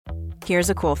Here's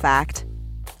a cool fact.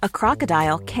 A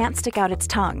crocodile can't stick out its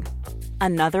tongue.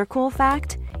 Another cool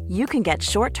fact, you can get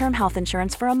short-term health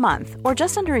insurance for a month or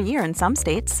just under a year in some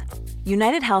states.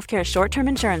 United Healthcare short-term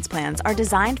insurance plans are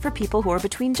designed for people who are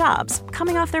between jobs,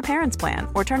 coming off their parents' plan,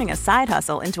 or turning a side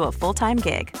hustle into a full-time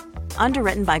gig.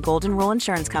 Underwritten by Golden Rule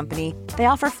Insurance Company, they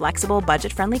offer flexible,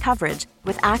 budget-friendly coverage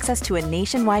with access to a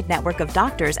nationwide network of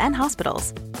doctors and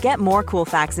hospitals. Get more cool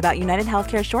facts about United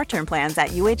Healthcare short-term plans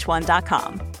at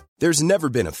uh1.com. There's never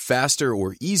been a faster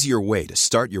or easier way to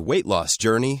start your weight loss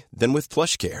journey than with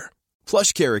PlushCare.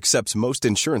 PlushCare accepts most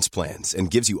insurance plans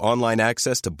and gives you online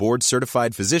access to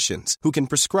board-certified physicians who can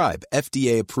prescribe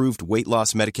FDA-approved weight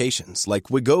loss medications like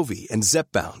Wegovy and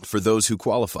Zepbound for those who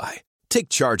qualify. Take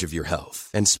charge of your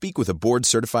health and speak with a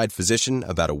board-certified physician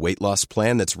about a weight loss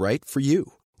plan that's right for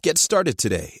you. Get started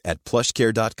today at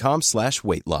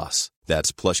plushcare.com/weight loss.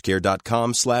 That's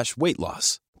plushcare.com/weight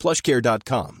loss.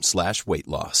 plushcare.com/weight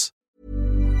loss.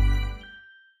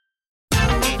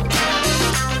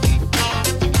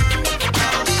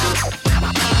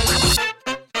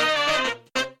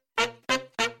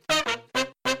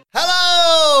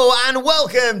 Hello and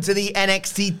welcome to the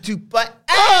NXT 2.0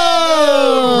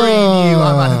 review.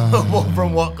 I'm Adam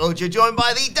from What Culture, joined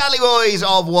by the Dally Boys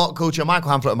of What Culture,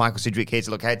 Michael Hamflett and Michael Sidgwick, here to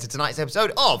look ahead to tonight's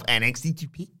episode of NXT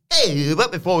 2.0.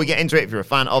 But before we get into it, if you're a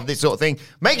fan of this sort of thing,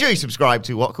 make sure you subscribe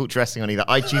to What Culture Wrestling on either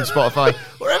iTunes, Spotify,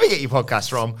 wherever you get your podcasts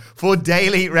from, for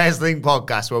daily wrestling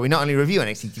podcasts where we not only review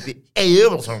NXT 2.0,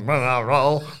 but also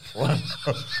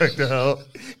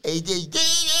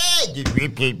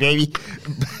baby.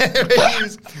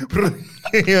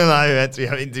 We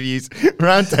have interviews,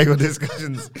 roundtable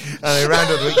discussions, and a round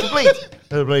of the week complete.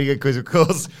 A very good quiz, of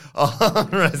course, on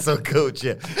wrestle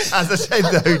culture. As I said,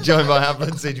 though, joined by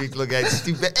Hamflett Sidgwick to look at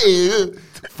 2.0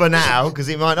 for now, because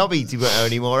it might not be 2.0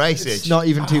 anymore, eh, Sidge? It's not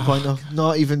even 2.0.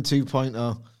 Not even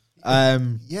 2.0.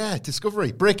 Yeah,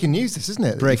 Discovery. Breaking news, this, isn't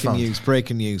it? Breaking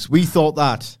news. We thought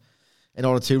that in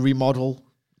order to remodel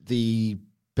the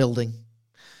building,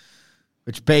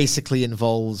 which basically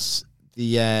involves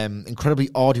the incredibly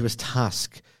arduous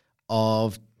task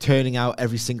of turning out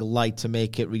every single light to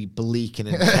make it really bleak and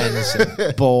intense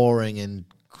and boring and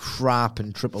crap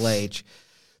and Triple H.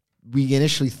 We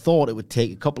initially thought it would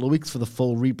take a couple of weeks for the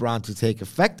full rebrand to take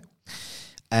effect.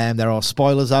 There are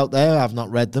spoilers out there. I've not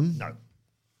read them. No.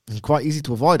 And quite easy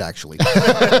to avoid, actually.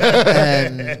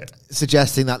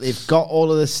 Suggesting that they've got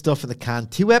all of this stuff in the can.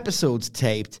 2 episodes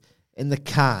taped in the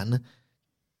can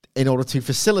in order to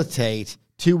facilitate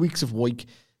 2 weeks of week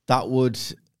that would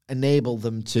enable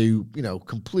them to,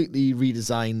 completely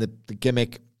redesign the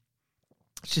gimmick.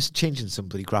 It's just changing some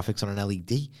bloody graphics on an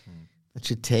LED. That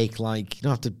should take, you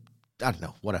don't have to, I don't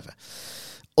know, whatever.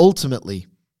 Ultimately,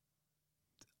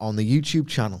 on the YouTube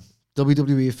channel,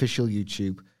 WWE official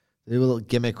YouTube, they do a little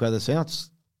gimmick where they say,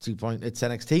 it's 2.0, it's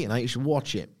NXT tonight, you should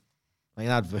watch it. Like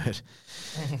an advert.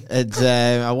 And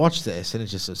I watched this, and it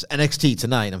just says, NXT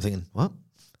tonight. I'm thinking, what?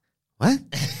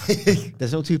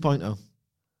 There's no 2.0.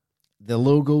 The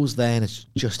logo's there, and it's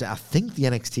just, I think the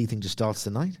NXT thing just starts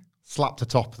tonight. Slapped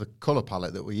atop the colour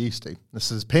palette that we're used to.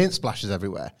 There's paint splashes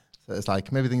everywhere. So it's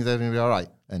like, maybe things are going to be all right.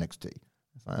 NXT.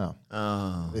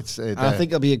 It's like, I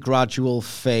think it'll be a gradual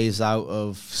phase out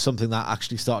of something that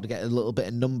actually started to get a little bit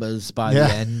of numbers by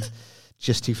the end,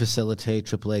 just to facilitate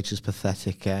Triple H's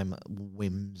pathetic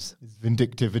whims. His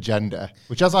vindictive agenda,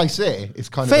 which, as I say, is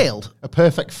kind failed. of a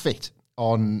perfect fit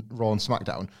on Raw and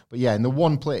SmackDown. But yeah, in the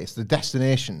one place, the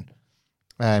destination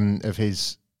of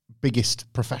his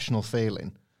biggest professional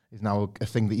failing is now a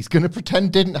thing that he's going to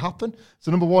pretend didn't happen.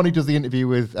 So number one, he does the interview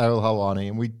with Errol Helwani,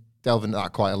 and we delve into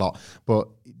that quite a lot. But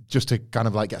just to kind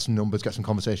of get some numbers, get some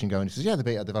conversation going, he says, yeah, the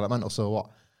beta developmental, so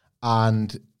what?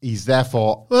 And he's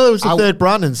therefore... Well, it was the third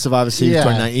brand in Survivor Series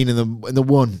 2019 in the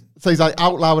one. So he's out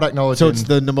loud acknowledging... So it's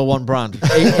the number one brand.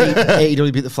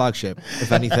 AEW beat the flagship,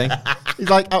 if anything. He's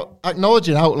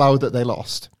acknowledging out loud that they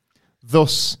lost.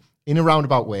 Thus, in a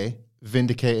roundabout way,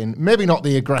 vindicating maybe not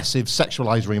the aggressive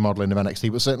sexualized remodeling of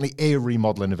NXT, but certainly a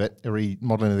remodeling of it, a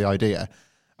remodeling of the idea,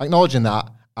 acknowledging that,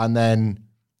 and then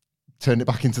turn it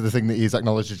back into the thing that he's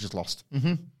acknowledged has just lost.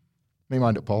 Make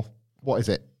mind up, Paul. What is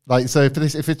it? So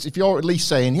if you're at least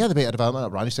saying, yeah, the beta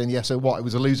developmental brand, you're saying, yeah, so what? It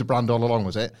was a loser brand all along,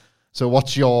 was it? So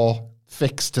what's your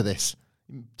fix to this?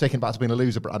 Taking it back to being a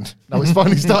loser brand. Now it's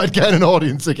finally started getting an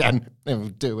audience again.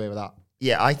 Do away with that.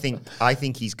 Yeah, I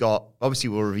think he's got... Obviously,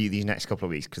 we'll review these next couple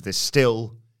of weeks because there's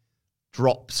still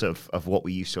drops of what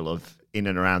we used to love in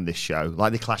and around this show,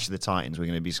 like the Clash of the Titans we're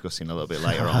going to be discussing a little bit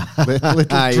later on.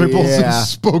 Little dribbles of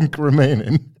spunk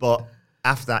remaining. But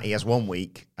after that, he has 1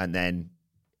 week, and then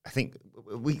I think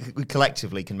we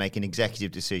collectively can make an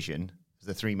executive decision as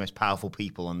the three most powerful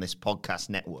people on this podcast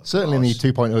network. Certainly in the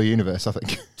 2.0 universe, I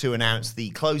think. To announce the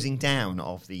closing down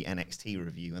of the NXT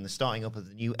review and the starting up of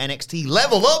the new NXT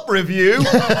Level Up review.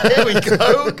 Here we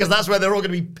go, because that's where they're all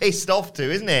going to be pissed off to,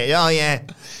 isn't it? Oh, yeah.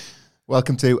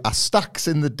 Welcome to A Stacks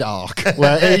in the Dark,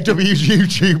 where AEW's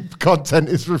YouTube content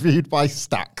is reviewed by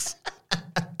Stacks.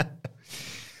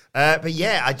 But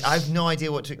yeah, I have no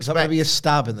idea what to It's not going expect. to be a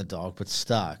stab in the dog, but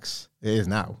Starks. It is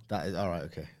now. That is all right.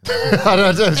 Okay. I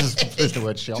don't know, it's the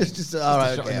word shot. Just all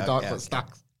right. Shot Okay, in the dark, okay, but okay.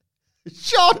 Stacks.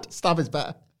 Shot! Stab is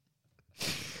better.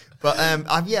 But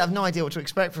I've no idea what to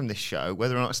expect from this show,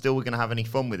 whether or not still we're going to have any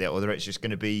fun with it, or whether it's just going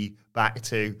to be back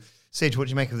to, Sidge, what do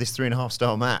you make of this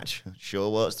 3.5-star match?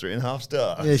 Sure was 3.5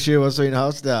 stars. Yeah, sure was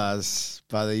 3.5 stars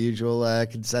by the usual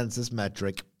consensus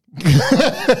metric.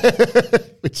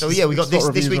 So yeah, we got It's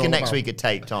what this reviews week are and all next about. week are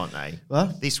taped, aren't they?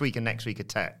 What? This week and next week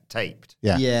are taped.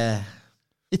 Yeah. Yeah.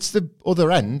 It's the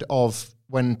other end of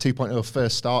when 2.0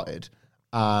 first started,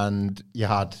 and you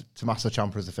had Tommaso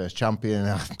Ciampa as the first champion.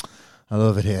 I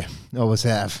love it here. Always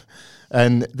have.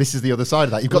 And this is the other side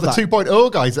of that. You've got Love the that.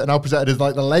 2.0 guys that are now presented as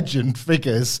like the legend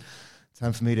figures.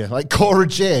 Time for me to, like Cora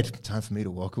Jade, time for me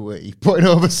to walk away. Putting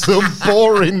over some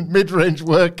boring mid-range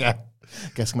worker.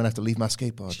 Guess I'm going to have to leave my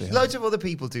skateboard there. Loads of other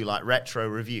people do like retro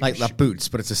reviews. Like that boots,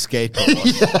 but it's a skateboard.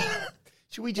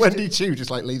 Should we just Wendy Chu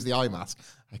just like leaves the eye mask.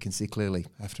 I can see clearly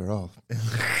after all. Maybe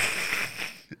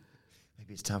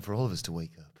it's time for all of us to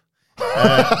wake up.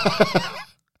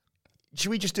 Should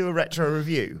we just do a retro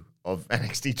review of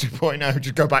NXT 2.0?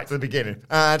 Just go back to the beginning.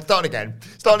 Start again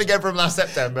from last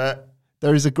September.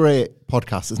 There is a great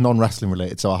podcast. It's non-wrestling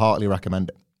related, so I heartily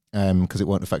recommend it because it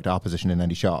won't affect our position in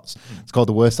any charts. It's called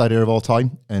The Worst Idea of All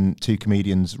Time, and two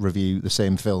comedians review the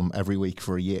same film every week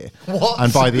for a year. What?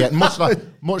 And by the end, much like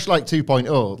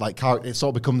 2.0, like it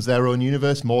sort of becomes their own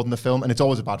universe more than the film, and it's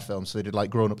always a bad film. So they did like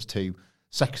Grown Ups 2,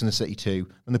 Sex and the City 2,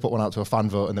 and they put one out to a fan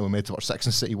vote, and they were made to watch Sex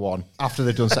and the City 1 after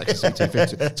they'd done Sex and the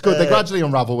City 2. It's good. They gradually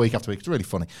unravel week after week. It's really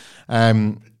funny.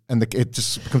 And it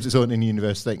just becomes its own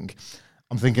in-universe thing.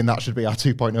 I'm thinking that should be our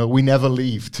 2.0. We never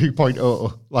leave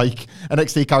 2.0. Like,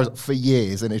 NXT carries up for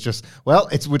years, and it's just, well,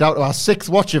 we're down to our 6th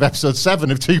watch of episode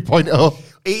 7 of 2.0.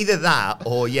 Either that,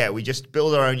 or we just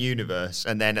build our own universe,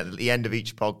 and then at the end of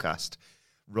each podcast,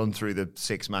 run through the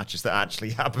 6 matches that actually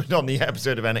happened on the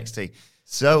episode of NXT.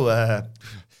 So,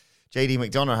 JD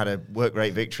McDonough had a work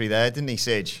rate victory there, didn't he,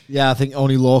 Sidge? Yeah, I think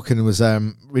Oni Lorcan was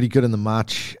really good in the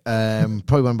match.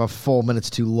 Probably went about 4 minutes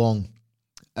too long.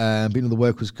 But the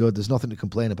work was good. There's nothing to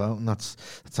complain about, and that's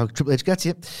how Triple H gets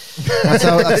you. That's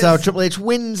how Triple H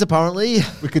wins. Apparently,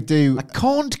 We could do... I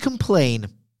can't complain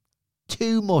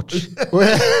too much.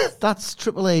 That's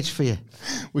Triple H for you.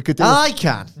 We could do I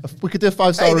can. we could do a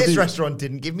 5-star Hey, review. this restaurant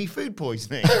didn't give me food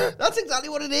poisoning. That's exactly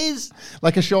what it is.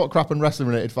 Like a short crap and wrestling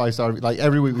related 5-star review. Like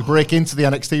every week we break into the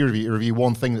NXT review to review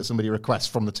one thing that somebody requests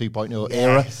from the 2.0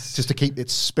 era, just to keep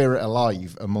its spirit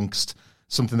alive amongst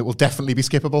something that will definitely be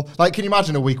skippable. Like, can you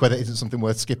imagine a week where there isn't something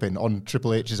worth skipping on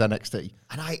Triple H's NXT?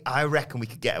 And I reckon we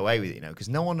could get away with it, because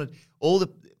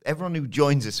everyone who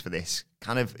joins us for this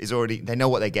kind of is already, they know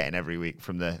what they're getting every week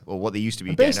from what they used to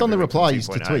be And getting based on the every week from replies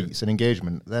to 2.0. tweets and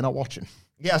engagement, they're not watching.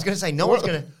 Yeah, I was going to say, no one's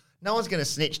going to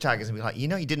snitch tag us and be like, you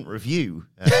didn't review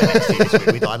NXT this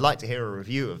week. I'd like to hear a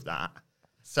review of that.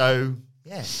 So,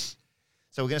 yeah.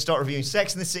 So we're going to start reviewing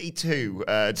Sex and the City 2,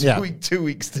 2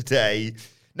 weeks today.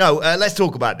 No, let's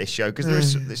talk about this show,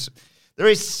 because there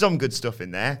is some good stuff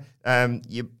in there.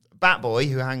 Your Batboy,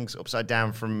 who hangs upside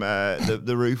down from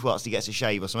the roof whilst he gets a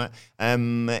shave or something,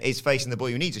 is facing the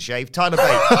boy who needs a shave, Tyler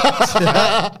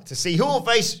Bate, to see who will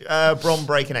face Bron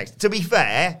Breakker next. To be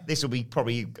fair, this will be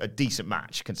probably a decent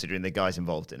match, considering the guys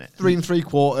involved in it. 3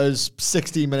 3/4,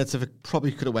 16 minutes of it.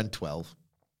 Probably could have went 12.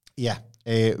 Yeah,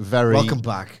 a very Welcome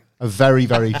back. a very,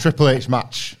 very Triple H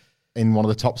match in one of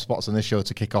the top spots on this show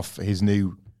to kick off his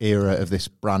new era of this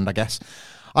brand, I guess.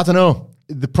 I don't know.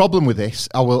 The problem with this,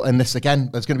 and this again,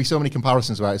 there's going to be so many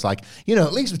comparisons where it's like,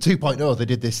 at least with 2.0, they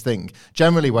did this thing.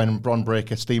 Generally, when Bron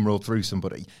Breakker steamrolled through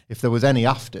somebody, if there was any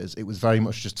afters, it was very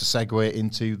much just to segue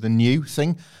into the new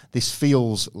thing. This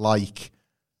feels like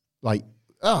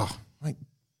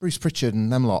Bruce Pritchard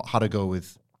and them lot had a go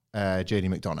with JD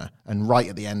McDonough, and right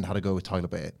at the end had a go with Tyler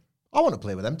Bate. I want to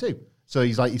play with them too. So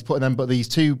he's putting them, but these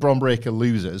two Bron Breakker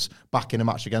losers back in a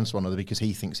match against one another because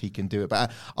he thinks he can do it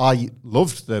better. I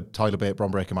loved the Tyler Bate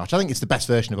Bron Breakker match. I think it's the best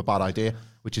version of a bad idea,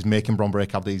 which is making Bron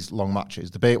Breakker have these long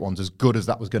matches. The Bate one's as good as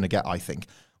that was going to get, I think.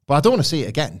 But I don't want to see it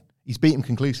again. He's beat him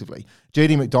conclusively.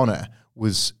 JD McDonough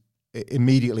was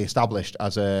immediately established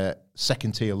as a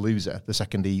second-tier loser the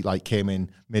second he came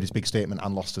in, made his big statement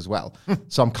and lost as well.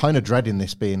 So I'm kind of dreading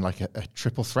this being like a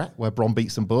triple threat where Braun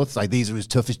beats them both. It's like, these are his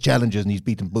toughest challengers and he's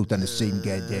beaten both on the same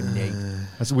goddamn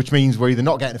night. Which means we're either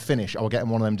not getting a finish or we're getting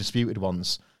one of them disputed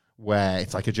ones where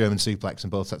it's like a German suplex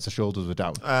and both sets of shoulders were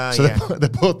down. So they're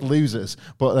both losers,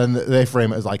 but then they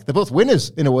frame it as like they're both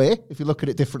winners in a way, if you look at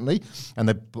it differently,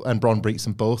 and Braun beats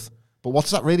them both. But what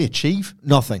does that really achieve?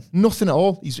 Nothing. Nothing at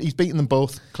all. He's beaten them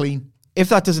both clean. If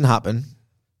that doesn't happen,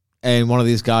 and one of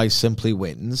these guys simply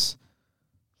wins,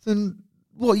 then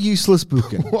what useless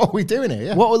booking? What are we doing here?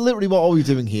 Yeah. What are we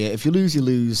doing here? If you lose, you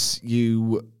lose.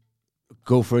 You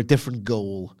go for a different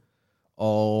goal,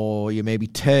 or you maybe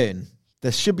turn.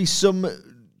 There should be some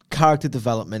character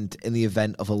development in the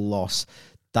event of a loss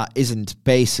that isn't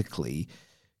basically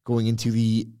going into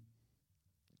the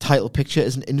title picture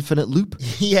as an infinite loop.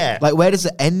 Yeah. Like, where does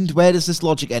it end? Where does this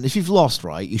logic end? If you've lost,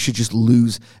 right, you should just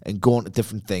lose and go on to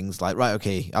different things. Like, right,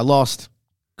 okay, I lost,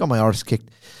 got my arse kicked.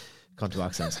 Can't do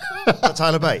accents.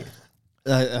 Tyler Bate.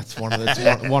 That's one of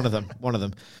the one of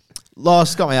them.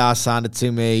 Lost, got my ass handed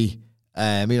to me.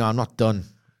 I'm not done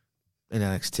in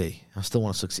NXT. I still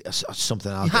want to succeed.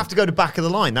 Something else. You have to go to back of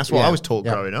the line. That's what I was taught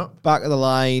growing up. Back of the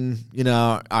line.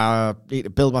 I need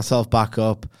to build myself back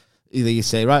up. Either you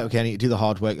say, right, okay, I need to do the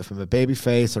hard work if I'm a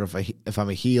babyface, or if I'm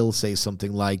a heel, say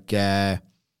something like, I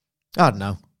don't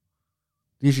know.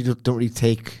 Usually don't really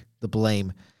take the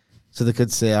blame. So they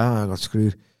could say, I got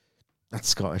screwed. That's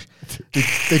Scottish.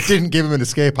 They didn't give him an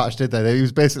escape hatch, did they? He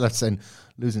was basically saying,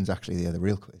 losing's actually the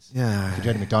real quiz. Yeah.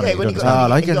 Jerry McDonough. When he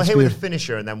got hit with a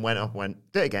finisher and then went,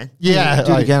 do it again. Yeah.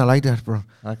 Do it again. I like that, bro.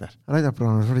 I like that. I like that,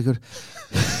 bro. It's really good.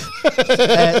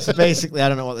 So basically, I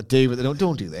don't know what to do, but they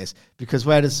don't do this. Because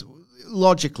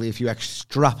logically, if you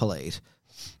extrapolate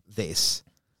this,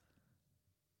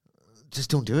 just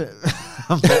don't do it.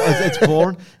 It's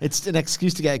boring. It's an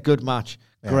excuse to get a good match.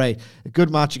 Yeah. Great. A good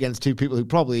match against two people who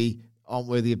probably aren't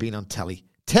worthy of being on telly.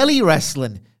 Telly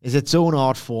wrestling is its own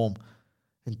art form.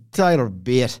 And Tyler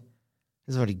Bate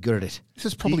is very good at it. This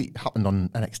has probably happened on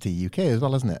NXT UK as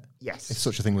well, hasn't it? Yes. If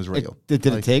such a thing was real. They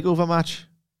did a takeover match,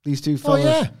 these two fellas. Oh,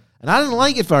 yeah. And I didn't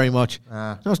like it very much.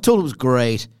 I was told it was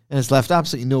great, and it's left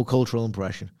absolutely no cultural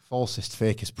impression. Falsest,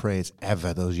 fakest praise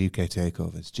ever, those UK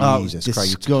takeovers. Jesus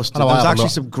Christ. Disgusting. There was actually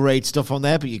some great stuff on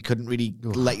there, but you couldn't really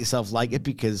let yourself like it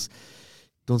because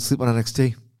don't sleep on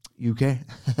NXT UK.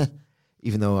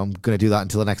 Even though I'm going to do that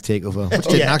until the next takeover, which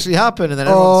didn't actually happen. And then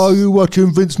are you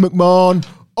watching Vince McMahon?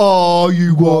 Are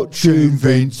you watching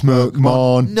Vince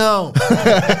McMahon? No.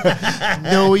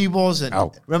 No, he wasn't.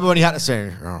 Oh. Remember when he had to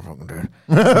say, oh, fucking dude.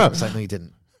 It's like, no, he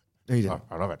didn't. No, he didn't.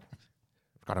 I love it.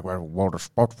 It's got a Walter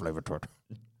Sport flavour to it.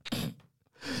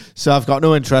 So I've got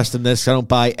no interest in this. I don't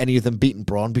buy any of them beating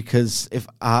Braun because if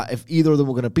either of them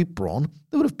were going to beat Braun,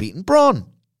 they would have beaten Braun.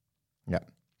 Yeah,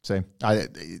 same.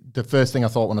 The first thing I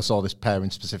thought when I saw this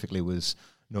pairing specifically was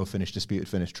no finish, disputed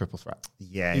finish, triple threat.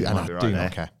 Yeah, and I do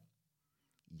not care.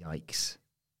 Yikes.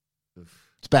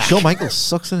 It's back. Shawn Michaels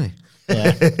sucks, isn't he?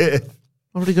 Yeah.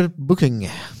 Not really good at booking.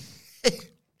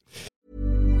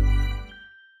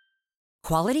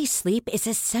 Quality sleep is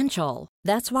essential.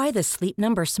 That's why the Sleep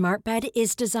Number Smart Bed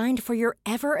is designed for your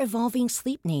ever-evolving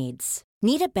sleep needs.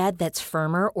 Need a bed that's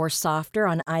firmer or softer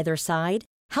on either side?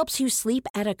 Helps you sleep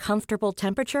at a comfortable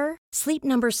temperature? Sleep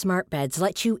Number Smart Beds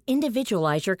let you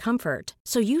individualize your comfort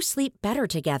so you sleep better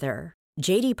together.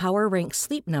 J.D. Power ranks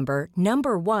Sleep Number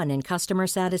number 1 in customer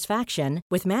satisfaction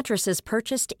with mattresses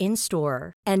purchased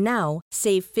in-store. And now,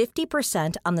 save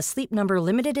 50% on the Sleep Number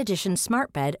Limited Edition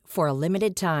Smart Bed for a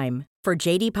limited time. For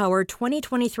J.D. Power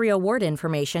 2023 award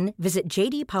information, visit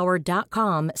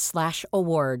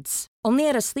jdpower.com/awards. Only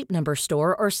at a Sleep Number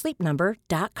store or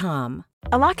sleepnumber.com.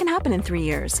 A lot can happen in 3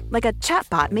 years, like a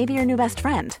chatbot may be your new best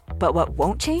friend. But what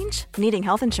won't change? Needing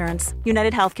health insurance.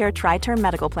 United Healthcare Tri-Term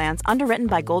Medical Plans, underwritten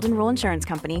by Golden Rule Insurance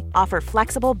Company, offer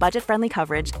flexible, budget-friendly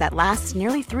coverage that lasts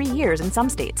nearly 3 years in some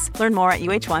states. Learn more at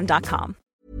uh1.com.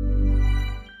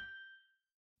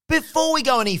 Before we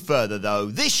go any further, though,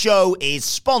 this show is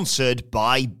sponsored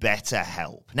by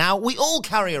BetterHelp. Now, we all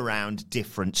carry around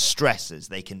different stressors.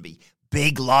 They can be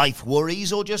big life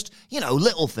worries or just,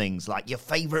 little things like your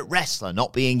favorite wrestler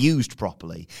not being used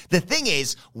properly. The thing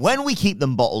is, when we keep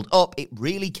them bottled up, it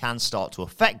really can start to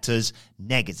affect us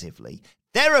negatively.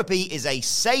 Therapy is a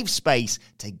safe space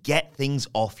to get things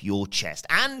off your chest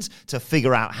and to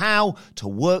figure out how to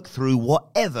work through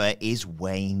whatever is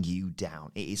weighing you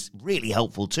down. It is really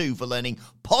helpful too for learning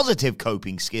positive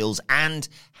coping skills and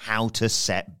how to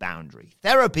set boundaries.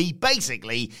 Therapy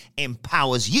basically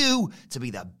empowers you to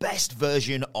be the best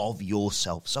version of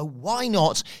yourself. So why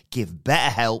not give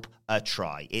BetterHelp a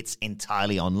try. It's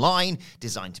entirely online,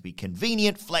 designed to be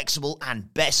convenient, flexible,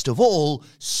 and best of all,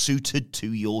 suited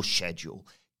to your schedule.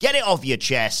 Get it off your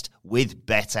chest with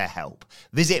BetterHelp.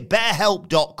 Visit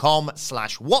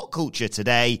betterhelp.com/whatculture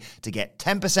today to get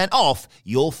 10% off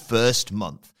your first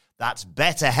month. That's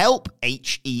BetterHelp,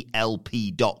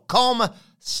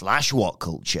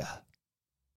 HELP.com/whatculture.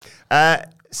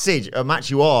 Sid, a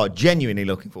match you are genuinely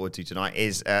looking forward to tonight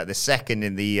is the second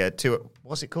in the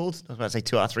what's it called? I was about to say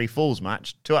 2 out of 3 falls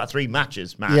match. 2 out of 3 match.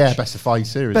 Yeah, best of 5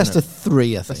 series. Best of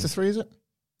 3, I think. Best of 3, is it?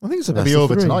 I think it's a It'll best be of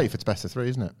over 3. tonight if it's best of 3,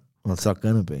 isn't it? Well, it's not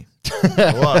going to be.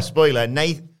 What? Spoiler.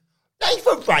 Nathan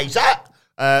Fraser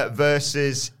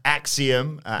versus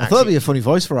Axiom. I thought it'd be a funny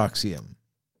voice for Axiom.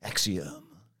 Axiom.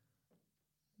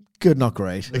 Good, not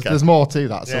great. There's more to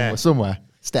that Yeah. somewhere.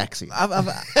 Staxy.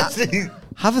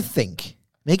 Have a think.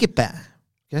 Make it better.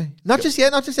 Okay? Not just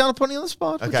down putting you on the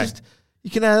spot. But Okay. just, you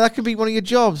can, that could be one of your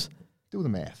jobs. Do the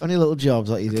math. Only little jobs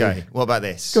that you do. Okay, what about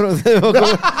this?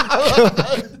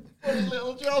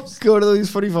 Go to these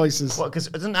funny voices. What? Because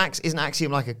isn't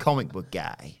Axiom like a comic book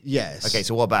guy? Yes. Okay,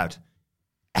 so what about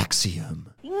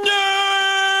Axiom? He's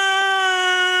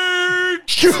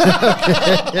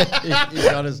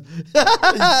got us.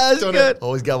 That's good.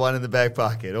 Always got one in the back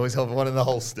pocket. Always have one in the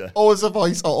holster. Always a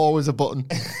voice or always a button.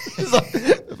 It's like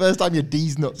the first time your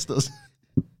D's nuts does.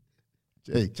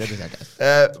 Gee, check this out,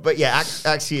 guys. But yeah,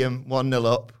 Axiom 1-0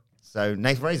 up. So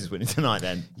Nathan Fraser's winning tonight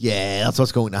then. Yeah, that's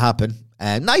what's going to happen.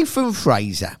 Nathan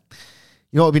Fraser.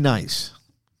 You know what would be nice?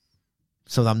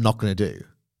 Something I'm not going to do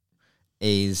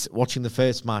is watching the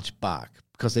first match back,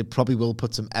 because they probably will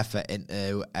put some effort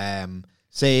into,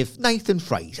 say, if Nathan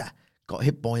Fraser got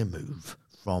hit by a move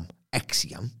from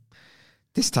Axiom,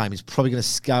 this time he's probably going to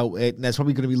scout it, and there's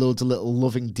probably going to be loads of little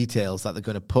loving details that they're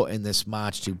going to put in this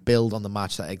match to build on the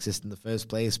match that exists in the first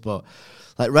place. But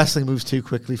like, wrestling moves too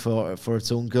quickly for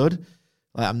its own good.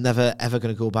 Like, I'm never ever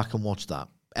going to go back and watch that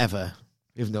ever,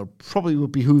 even though it probably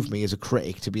would behoove me as a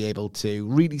critic to be able to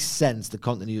really sense the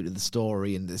continuity of the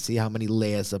story and to see how many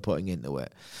layers they're putting into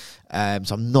it.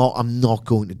 So I'm not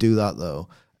going to do that though.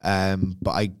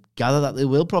 But I gather that they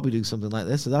will probably do something like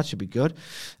this, so that should be good.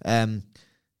 I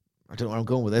don't know where I'm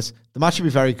going with this. The match should be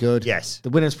very good. Yes. The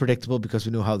winner's predictable because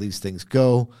we know how these things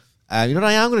go. You know what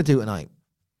I am going to do tonight?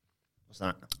 What's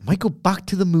that? I might go back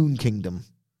to the Moon Kingdom.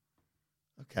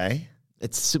 Okay.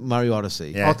 It's Super Mario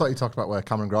Odyssey. Yeah. I thought you talked about where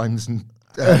Cameron Grimes and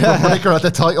Ricker had the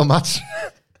title match.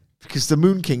 Because the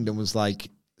Moon Kingdom was like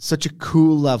such a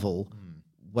cool level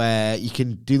where you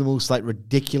can do the most like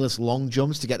ridiculous long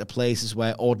jumps to get to places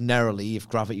where ordinarily, if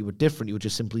gravity were different, you would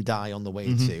just simply die on the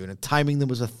way to. And timing them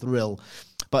was a thrill.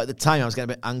 But at the time, I was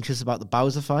getting a bit anxious about the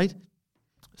Bowser fight.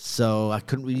 So I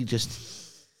couldn't really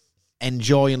just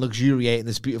enjoy and luxuriate in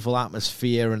this beautiful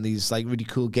atmosphere and these like really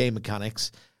cool game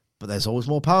mechanics. But there's always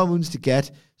more Power Moons to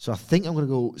get. So I think I'm going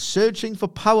to go searching for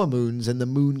Power Moons in the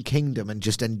Moon Kingdom and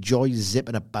just enjoy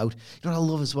zipping about. You know what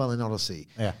I love as well in Odyssey?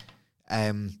 Yeah.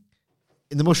 In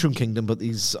the Mushroom Kingdom, but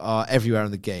these are everywhere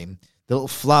in the game. The little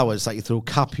flowers that you throw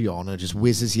Cappy on and it just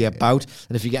whizzes you about.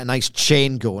 And if you get a nice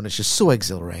chain going, it's just so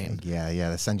exhilarating. Yeah,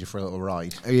 they send you for a little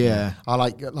ride. Yeah. I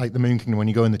like the Moon Kingdom when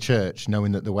you go in the church,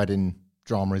 knowing that the wedding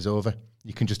drama is over.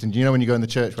 You can just, you know, when you go in the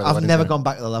church. Where I've never gone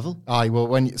back to the level. Well,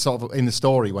 when you, sort of in the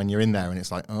story, when you're in there and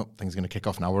it's like, oh, things are going to kick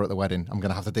off now. We're at the wedding. I'm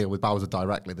going to have to deal with Bowser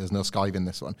directly. There's no Skype in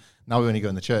this one. Now when you go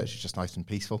in the church, it's just nice and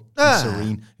peaceful, and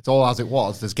serene. It's all as it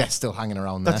was. There's guests still hanging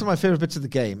around there. That's one of my favourite bits of the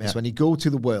game is when you go to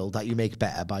the world that you make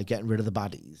better by getting rid of the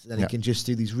baddies. And you can just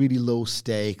do these really low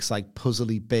stakes, like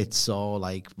puzzly bits or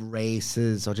like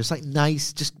races or just like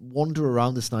nice, just wander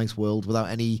around this nice world without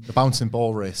any... The bouncing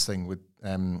ball race thing with,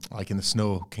 like in the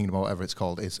Snow Kingdom or whatever it's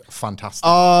called, is fantastic.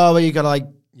 Oh, where you gotta like...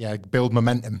 Yeah, build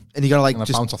momentum. And you gotta like and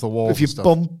just bounce off the walls.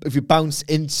 If you bounce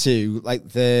into like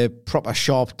the proper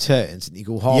sharp turns and you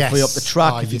go halfway up the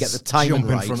track, if you get the timing jump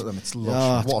right, in front of them, it's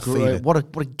lush. it's What a great. feeling. What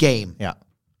a game! Yeah,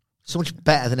 So much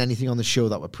better than anything on the show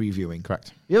that we're previewing.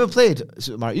 correct. You ever played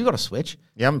Super Mario? You got a Switch.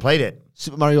 You haven't played it.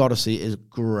 Super Mario Odyssey is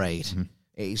great.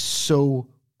 It is so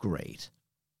great.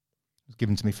 It was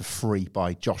given to me for free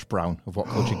by Josh Brown of What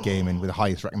Culture Gaming with the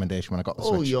highest recommendation when I got the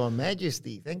Switch. Your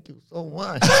Majesty, thank you so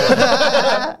much.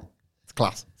 It's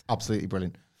class. It's absolutely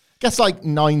brilliant. Gets like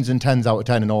 9s and 10s out of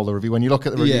 10 in all the review. When you look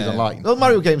at the reviews online. Well,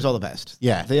 Mario games are the best.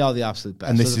 Yeah. They are the absolute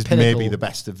best. And this So is pinnacle, maybe the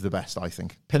best of the best, I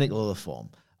think. pinnacle of the form.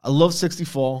 I love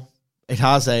 64. It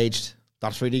has aged.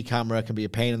 That 3D camera can be a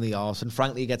pain in the arse. And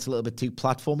frankly, it gets a little bit too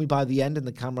platformy by the end and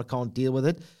the camera can't deal with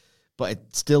it. But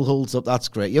it still holds up. That's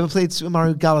great. You ever played Super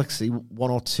Mario Galaxy 1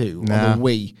 or 2 Nah. on the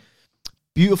Wii?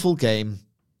 Beautiful game.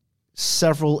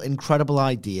 Several incredible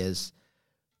ideas.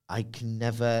 I can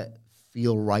never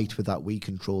feel right with that Wii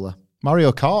controller.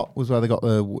 Mario Kart was where they got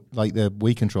the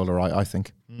Wii controller right, I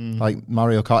think. Like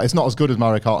Mario Kart, it's not as good as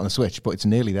Mario Kart on the Switch, but it's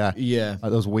nearly there. Yeah.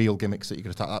 Like those wheel gimmicks that you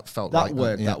could attack, that felt That right.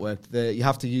 worked. Yeah. That worked. You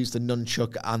have to use the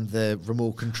nunchuck and the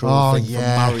remote control thing from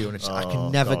Mario, and I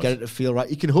can never get it to feel right.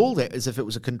 You can hold it as if it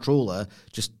was a controller,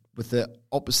 just with the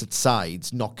opposite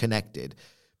sides not connected.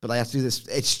 But I have to do this.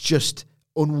 It's just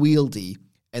unwieldy,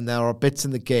 and there are bits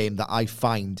in the game that I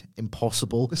find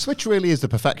impossible. The Switch really is the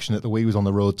perfection that the Wii was on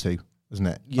the road to, isn't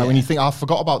it? Yeah. Like when you think, I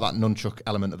forgot about that nunchuck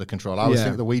element of the control. I always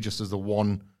think of the Wii just as the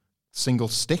one single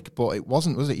stick, but it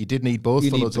wasn't, was it? You did need both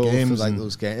for loads of games. For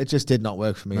those games. It just did not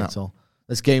work for me at all.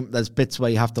 There's bits where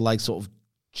you have to sort of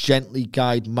gently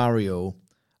guide Mario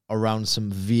around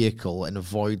some vehicle and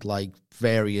avoid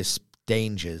various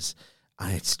dangers.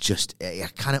 And it's just, I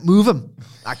cannot move him.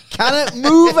 I cannot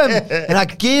move him. And I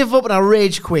gave up and I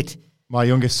rage quit. My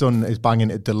youngest son is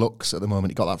banging at Deluxe at the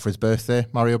moment. He got that for his birthday.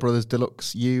 Mario Brothers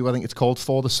Deluxe U, I think it's called,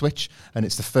 for the Switch. And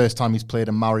it's the first time he's played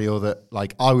a Mario that,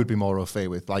 I would be more au fait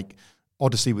with.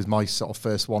 Odyssey was my sort of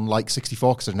first one,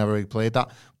 64, because I've never really played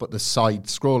that. But the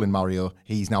side-scrolling Mario,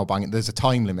 he's now banging. There's a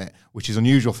time limit, which is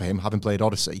unusual for him, having played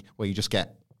Odyssey, where you just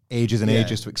get ages and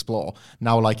ages to explore.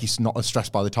 Now, he's not as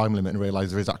stressed by the time limit and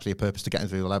realises there is actually a purpose to getting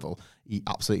through the level. He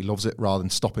absolutely loves it, rather than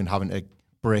stopping having to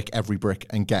break every brick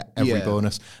and get every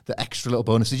bonus. The extra little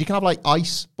bonuses. You can have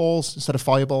ice balls instead of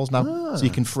fireballs now. So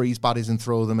you can freeze baddies and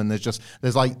throw them. And there's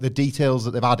the details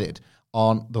that they've added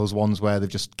aren't those ones where they've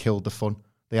just killed the fun.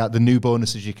 They are the new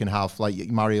bonuses you can have.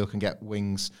 Mario can get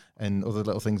wings and other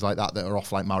little things like that are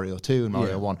off Mario 2 and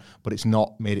Mario 1. But it's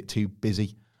not made it too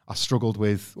busy. I struggled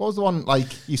with, what was the one,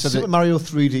 you said? Super Mario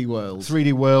 3D World.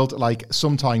 3D World,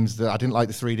 sometimes I didn't like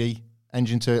the 3D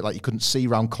engine to it. You couldn't see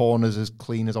around corners as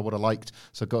clean as I would have liked.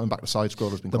 So going back to side scroll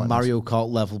has been quite Mario nice.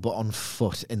 Kart level, but on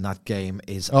foot in that game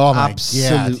is my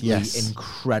absolutely God, yes.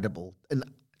 incredible. And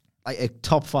a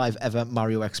top 5 ever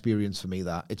Mario experience for me.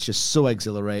 That it's just so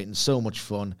exhilarating, so much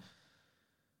fun.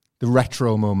 The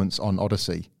retro moments on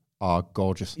Odyssey are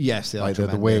gorgeous. Yes, they are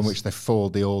the way in which they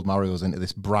fold the old Marios into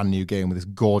this brand new game with this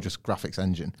gorgeous graphics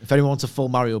engine. If anyone wants a full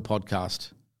Mario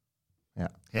podcast, Yeah.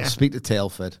 speak to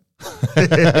Tailford.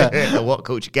 The What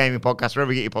Culture Gaming Podcast,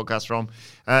 wherever you get your podcast from.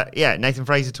 Nathan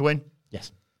Fraser to win.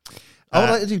 Yes. I would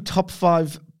like to do top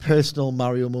 5 personal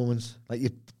Mario moments.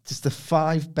 Just the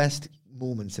 5 best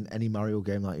moments in any Mario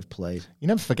game that you've played. You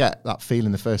never forget that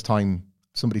feeling the first time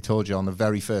somebody told you on the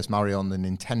very first Mario on the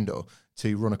Nintendo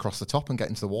to run across the top and get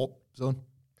into the warp zone.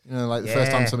 The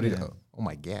first time somebody, oh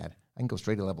my God, I can go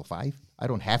straight to level 5. I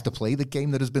don't have to play the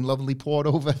game that has been lovingly poured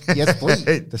over. Yes, please.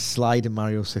 The slide in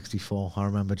Mario 64, I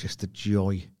remember just the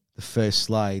joy. The first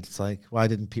slide, it's why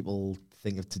didn't people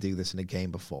think of to do this in a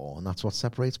game before? And that's what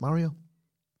separates Mario.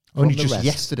 Only just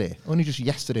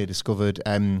yesterday discovered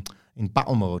in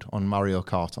battle mode on Mario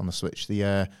Kart on the Switch,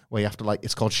 where you have to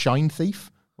it's called Shine Thief,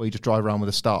 where you just drive around with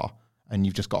a star and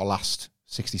you've just got to last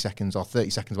 60 seconds or 30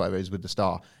 seconds, whatever it is, with the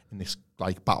star in this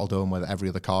battle dome where every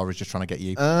other car is just trying to get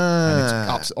you.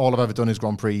 And it's all I've ever done is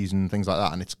Grand Prix and things like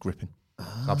that, and it's gripping.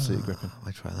 It's absolutely gripping. I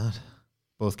might try that.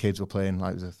 Both kids were playing,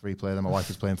 it was a 3-player, then my wife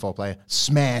was playing 4-player,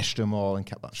 smashed them all and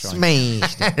kept that shine.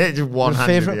 Smashed. Just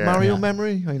one-handed, Your favourite Mario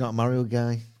memory? Are you not a Mario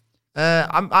guy?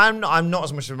 I'm not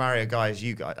as much of a Mario guy as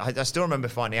you guys. I still remember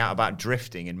finding out about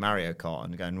drifting in Mario Kart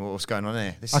and going, what's going on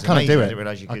here? This I is cannot amazing. do I it. didn't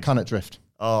realise you could. I cannot drift.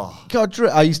 Oh, God,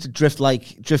 I used to drift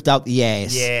out the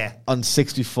ass. Yeah. On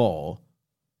 64.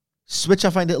 Switch,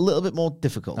 I find it a little bit more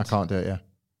difficult. I can't do it, yeah.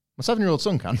 My 7-year-old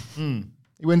son can.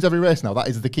 He wins every race now. That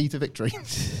is the key to victory.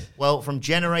 well, from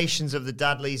generations of the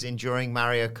Dudleys enduring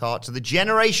Mario Kart to the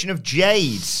generation of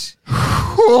Jades.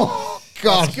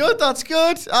 God. That's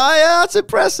good. Yeah, that's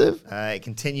impressive. It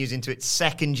continues into its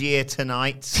second year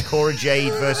tonight. Cora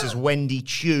Jade versus Wendy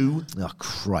Chu. Oh,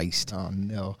 Christ. Oh,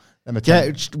 no.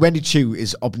 Wendy Chu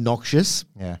is obnoxious.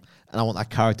 Yeah. And I want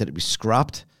that character to be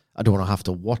scrapped. I don't want to have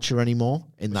to watch her anymore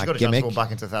in that She's got a gimmick. chance to fall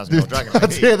back into 1,000-year-old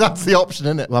dragon. That's the option,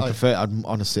 isn't it? Well,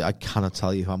 honestly, I cannot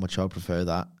tell you how much I prefer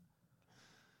that.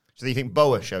 So do you think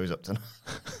Boa shows up tonight?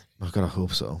 I've got to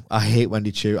hope so. I hate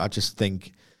Wendy Chu. I just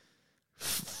think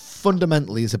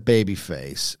fundamentally as a baby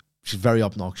face, she's very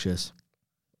obnoxious.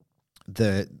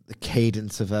 The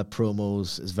cadence of her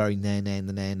promos is very nay,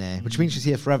 which means she's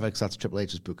here forever because that's Triple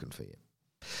H's booking for you.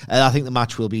 And I think the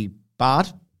match will be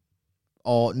bad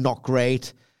or not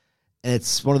great. And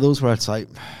it's one of those where it's right,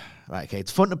 okay,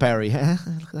 it's fun to bury. Up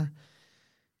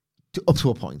to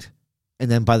a point.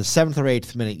 And then by the 7th or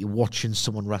 8th minute, you're watching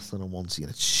someone wrestling on one scene.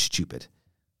 It's stupid.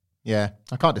 Yeah,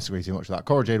 I can't disagree too much with that.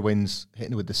 Cora Jade wins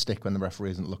hitting her with the stick when the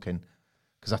referee isn't looking.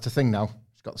 Because that's a thing now.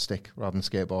 She's got the stick rather than the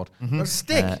skateboard. A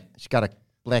stick? She's got a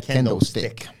black Kendo kendo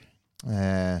stick.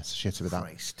 So she hits her with that.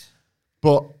 Christ.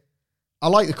 But I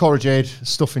like the Cora Jade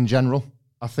stuff in general.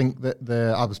 I think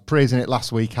that I was praising it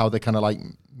last week, how they kind of like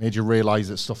made you realise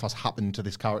that stuff has happened to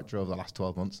this character over the last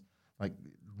 12 months. Like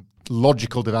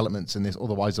logical developments in this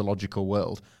otherwise illogical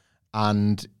world.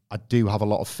 And I do have a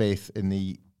lot of faith in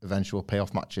the eventual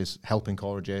payoff matches helping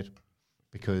Cora Jade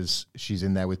because she's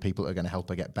in there with people that are going to help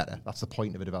her get better. That's the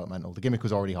point of a developmental. The gimmick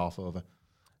was already half over.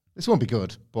 This won't be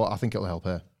good, but I think it'll help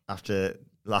her. After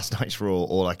last night's Raw,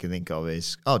 all I can think of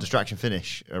is, distraction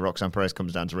finish. Roxanne Perez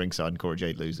comes down to ringside and Cora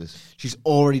Jade loses. She's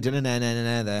already done an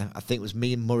NNN there. I think it was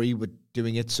me and Murray were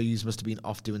doing it, so you must have been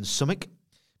off doing something.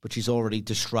 But she's already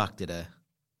distracted her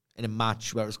in a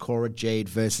match where it was Cora Jade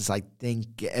versus, I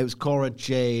think, it was Cora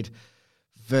Jade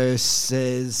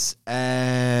versus,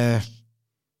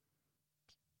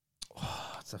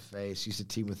 what's her face? She used to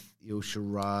team with Io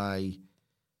Shirai.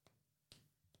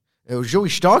 It was Joey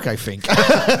Stark, I think.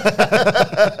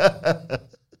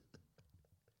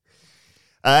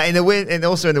 And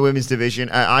also in the women's division,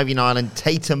 Ivy Nile and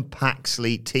Tatum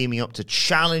Paxley teaming up to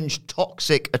challenge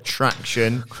Toxic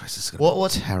Attraction. Christ, this is gonna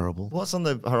be terrible. What's on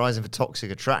the horizon for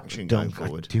Toxic Attraction going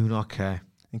forward? I do not care.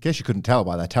 In case you couldn't tell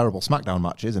by their terrible SmackDown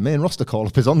matches, a main roster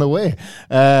call-up is on the way.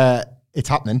 It's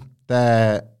happening.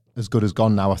 They're as good as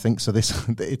gone now, I think. So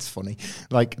it's funny.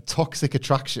 Like, Toxic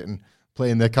Attraction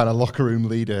playing their kind of locker room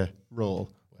leader role.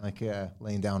 Like,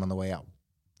 laying down on the way out.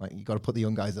 Like, you got to put the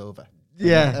young guys over.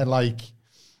 Yeah. And like,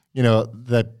 you know,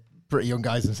 they're pretty young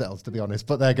guys themselves, to be honest.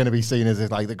 But they're going to be seen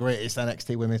as like the greatest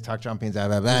NXT Women's Tag Champions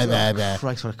ever. Blah, blah, blah.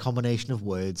 Christ, what a combination of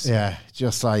words. Yeah,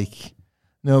 just like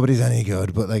nobody's any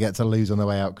good, but they get to lose on the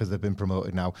way out because they've been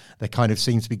promoted now. They kind of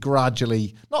seem to be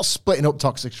gradually, not splitting up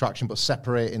Toxic Attraction, but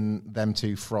separating them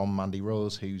two from Mandy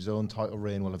Rose, whose own title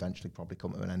reign will eventually probably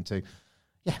come to an end too.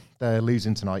 Yeah, they're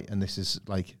losing tonight, and this is,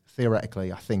 like,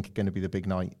 theoretically, I think, going to be the big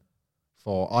night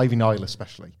for Ivy Nile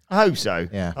especially. I hope so.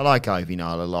 Yeah. I like Ivy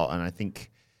Nile a lot, and I think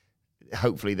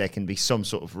hopefully there can be some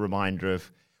sort of reminder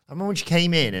of... I remember when she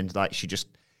came in and like she just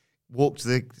walked to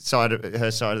the side of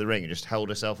her side of the ring and just held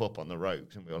herself up on the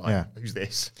ropes, and we were like, who's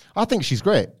this? I think she's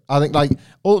great. I think, like,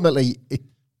 ultimately, it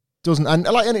doesn't... And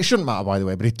it shouldn't matter, by the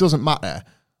way, but it doesn't matter,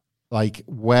 like,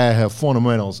 where her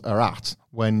fundamentals are at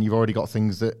when you've already got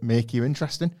things that make you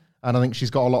interesting. And I think she's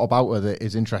got a lot about her that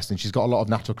is interesting. She's got a lot of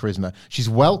natural charisma. She's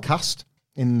well cast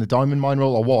in the Diamond Mine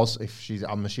role, or was,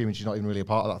 I'm assuming she's not even really a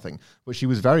part of that thing. But she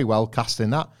was very well cast in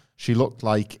that. She looked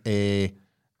like a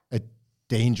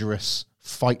dangerous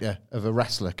fighter of a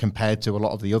wrestler compared to a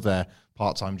lot of the other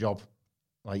part-time job,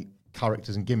 like,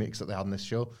 characters and gimmicks that they had in this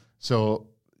show. So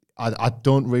I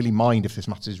don't really mind if this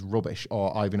match is rubbish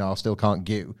or Ivy Nile still can't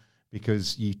go,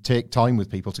 because you take time with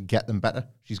people to get them better.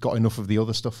 She's got enough of the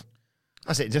other stuff.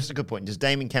 That's it. Just a good point. Does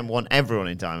Damon Kemp want everyone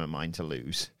in Diamond Mine to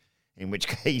lose? In which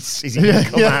case, is he going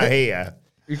to come out here?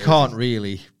 You can't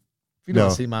really. If you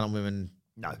don't see man and women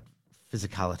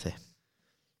physicality.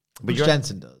 But Which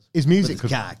Jensen does. His music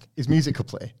could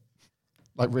play.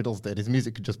 Like Riddles did. His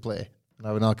music could just play. And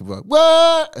Ivy Nile could be like,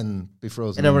 what? And be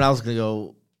frozen. And everyone else is going to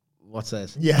go, what's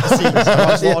this? Yeah.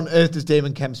 What on earth does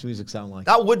Damon Kemp's music sound like?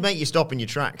 That would make you stop in your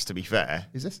tracks, to be fair.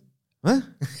 Is this? Huh?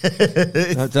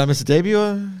 Did I miss a debut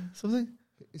or something?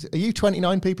 Are you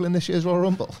 29 people in this year's Royal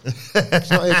Rumble?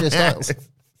 It's not AJ Styles.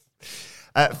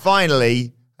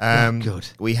 Finally, good.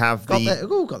 We have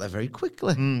got there very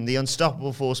quickly. The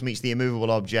unstoppable force meets the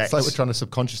immovable object. It's like we're trying to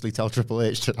subconsciously tell Triple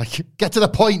H to, like, get to the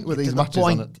point with these matches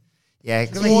on it. Yeah,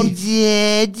 come on.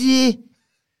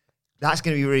 That's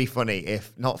going to be really funny,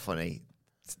 if not funny.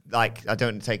 Like, I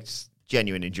don't take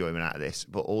genuine enjoyment out of this,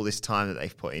 but all this time that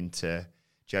they've put into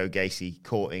Joe Gacy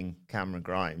courting Cameron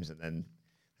Grimes, and then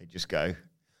they just go,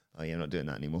 oh, yeah, I'm not doing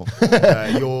that anymore.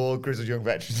 You're Grizzled Young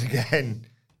Veterans again,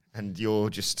 and you're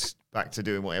just back to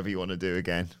doing whatever you want to do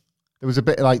again. There was a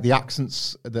bit like the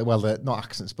accents, not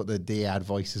accents, but the Diad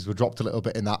voices were dropped a little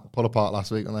bit in that pull apart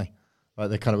last week, weren't they? Like,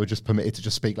 they kind of were just permitted to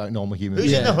just speak like normal humans.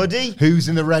 Who's in the hoodie? Who's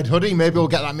in the red hoodie? Maybe we'll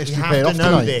get that mystery paid off tonight.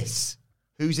 You have to know this.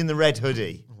 Who's in the red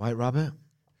hoodie? White Rabbit.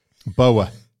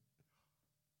 Boa.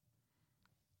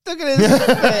 Look at his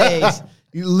face.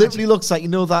 He literally looks like, you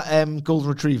know, that golden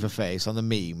retriever face on the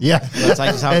meme. Yeah. That's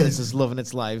like just how this is loving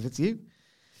its life. It's you.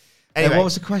 Anyway, what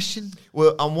was the question?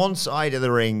 Well, on one side of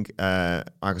the ring,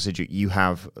 Michael Sidgwick, you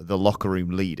have the locker room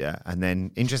leader. And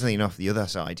then, interestingly enough, the other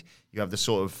side, you have the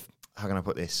sort of, how can I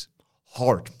put this?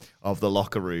 Heart of the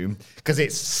locker room. Because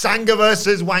it's Sanger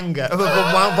versus Von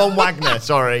Wagner,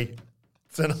 sorry.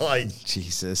 Tonight.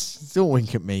 Jesus. Don't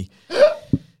wink at me.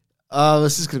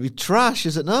 This is going to be trash,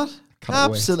 is it not?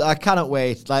 Absolutely. I cannot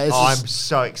wait. Like, I'm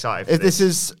so excited for if this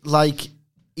is like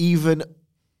even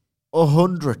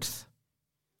 100th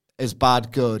as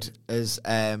bad good as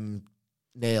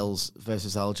Nails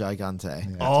versus El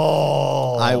Gigante.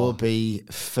 Oh, I will be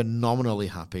phenomenally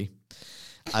happy.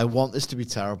 I want this to be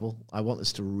terrible. I want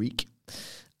this to reek.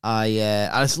 I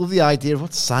just love the idea of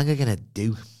what's Sanga gonna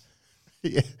do.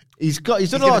 Yeah. He's done a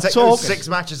gonna lot of take talking. those 6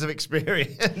 matches of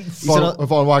experience.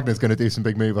 Von Wagner's going to do some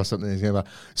big move or something. He's going to be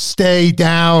like, stay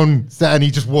down. And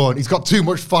he just won't. He's got too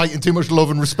much fight and too much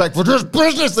love and respect for this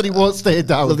business that he won't stay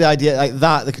down. I love the idea like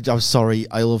that. I'm sorry,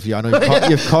 I love you. I know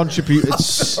you've contributed.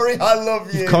 Sorry, I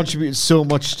love you. You've contributed so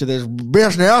much to this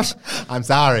business. I'm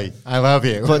sorry. I love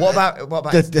you. But What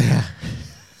about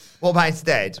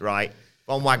instead, right?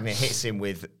 Von Wagner hits him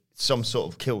with some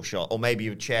sort of kill shot, or maybe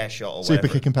a chair shot, or Super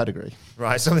whatever. kick and pedigree.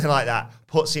 Right, something like that.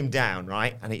 Puts him down,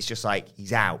 right? And it's just like,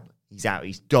 he's out,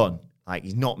 he's done. Like,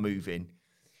 he's not moving.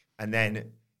 And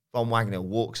then Von Wagner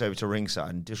walks over to ringside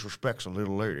and disrespects a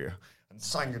little lady. And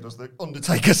Sanga does the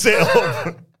Undertaker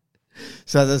sit-up.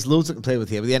 So there's loads I can play with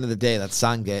here. But at the end of the day, that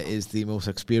Sanga is the most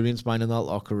experienced man in that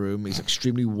locker room. He's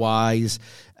extremely wise.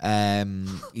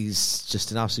 He's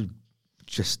just an absolute,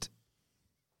 just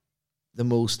the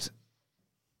most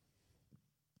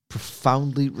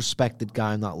profoundly respected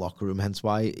guy in that locker room, hence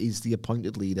why he's the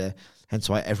appointed leader, hence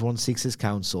why everyone seeks his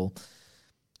counsel.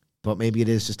 But maybe it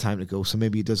is just time to go. So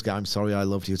maybe he does go, I'm sorry, I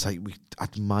loved you. It's like, we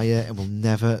admire and will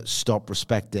never stop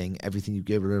respecting everything you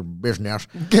give her business.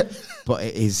 But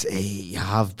it is you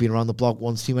have been around the block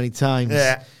once too many times.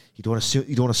 Yeah. You don't want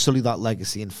to sully that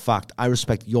legacy. In fact, I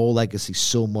respect your legacy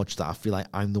so much that I feel like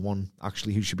I'm the one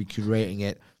actually who should be curating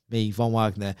it. Me, Von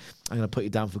Wagner, I'm going to put you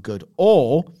down for good.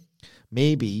 Or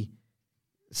maybe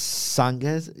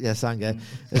Sanga.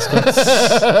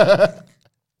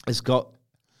 It's got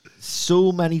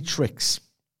so many tricks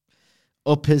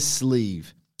up his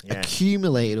sleeve,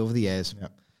 accumulated over the years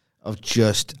of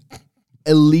just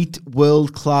elite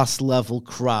world-class level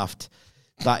craft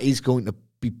that he's going to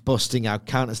be busting out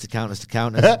counters to counters to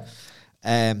counters.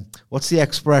 What's the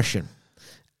expression?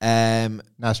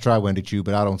 Nice try, Wendy Chu,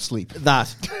 but I don't sleep.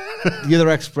 That. The other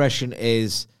expression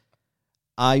is,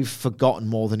 I've forgotten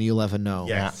more than you'll ever know.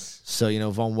 Yes.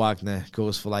 So, Von Wagner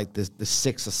goes for like the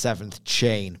 6th or 7th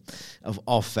chain of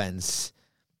offense.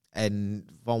 And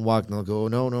Von Wagner will go,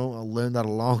 no, I learned that a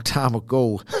long time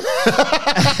ago.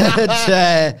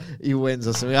 And he wins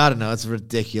or something. I don't know. It's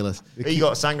ridiculous. Who you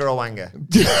got, Sanga or Wanga?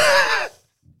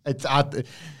 It's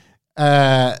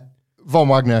Von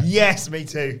Wagner. Yes, me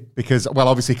too. Because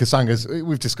Sanga's,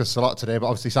 we've discussed a lot today, but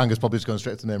obviously Sanga's probably just going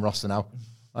straight to the main roster now.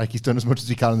 Like, he's done as much as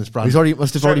he can in this brand.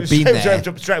 Must have already been there.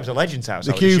 Straight up to Legends House.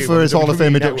 The queue for his Hall of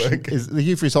Fame induction is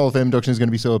going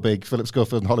to be so big. Philip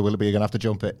Schofield and Holly Willoughby are going to have to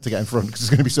jump it to get in front because it's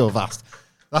going to be so vast.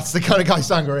 That's the kind of guy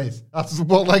Sanga is. That's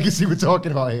what legacy we're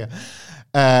talking about here.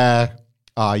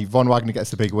 Von Wagner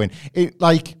gets the big win.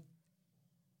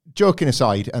 Joking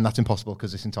aside, and that's impossible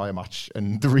because this entire match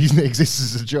and the reason it exists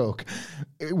is a joke,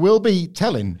 it will be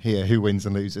telling here who wins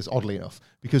and loses, oddly enough,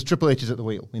 because Triple H is at the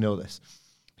wheel. We know this.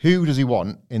 Who does he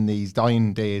want in these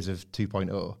dying days of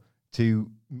 2.0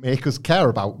 to make us care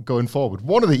about going forward?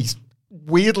 One of these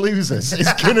weird losers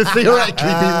is going to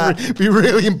theoretically be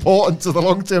really important to the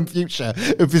long-term future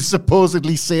of his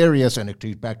supposedly serious, and it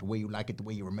goes back to the way you like it, the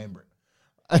way you remember it.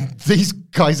 And these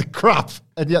guys are crap,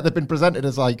 and yet they've been presented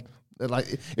as like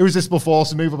irresistible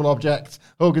force, immovable object,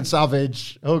 Hogan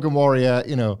Savage, Hogan Warrior,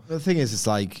 The thing is, it's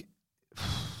like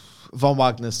Von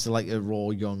Wagner's still like a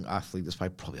raw young athlete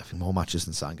despite probably having more matches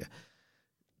than Sanga.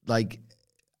 Like,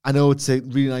 I know it's a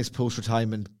really nice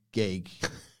post-retirement gig,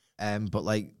 but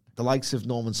like the likes of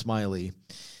Norman Smiley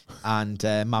and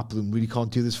Matt Bloom really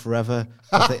can't do this forever.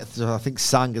 I think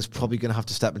Sanga's probably going to have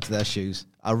to step into their shoes.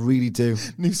 I really do.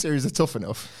 New series are tough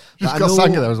enough. You've I got know-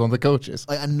 Sanga there as one of the coaches.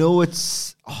 Like, I know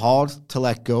it's hard to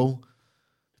let go.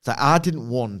 It's like, I didn't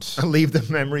want... Leave the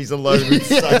memories alone.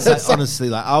 It's like, honestly,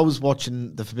 like, I was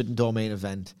watching the Forbidden Door main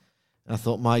event, and I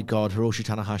thought, my God, Hiroshi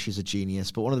Tanahashi's a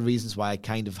genius. But one of the reasons why I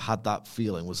kind of had that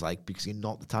feeling was like, because he's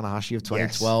not the Tanahashi of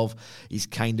 2012. He's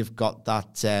kind of got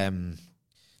that,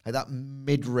 that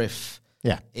midriff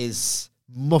is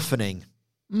muffling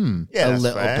a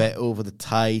little bit over the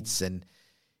tights, and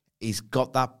he's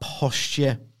got that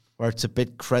posture where it's a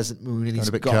bit crescent moon, and he's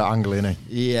a bit got Kurt Angle, isn't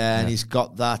he? Yeah, and he's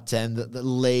got that the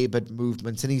laboured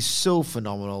movements, and he's so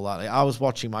phenomenal. Like, I was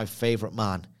watching my favourite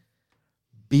man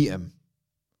beat him,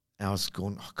 and I was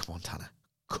going, "Oh, come on, Tanner,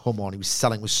 come on!" He was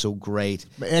selling was so great.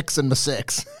 My X and my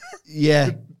 6. Yeah,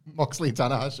 Moxley and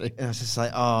Tanahashi. and I was just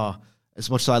like,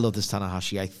 as much as I love this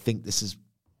Tanahashi, I think this is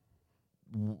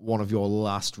one of your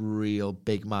last real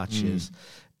big matches.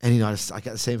 And I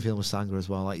get the same feeling with Sanga as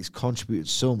well. Like, he's contributed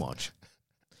so much.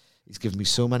 He's given me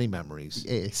so many memories.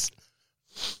 The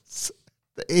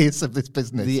ace of this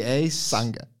business. The ace,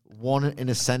 Sanga. one in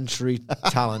a century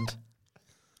talent.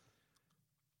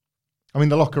 I mean,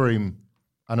 the locker room,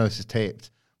 I know this is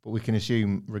taped, but we can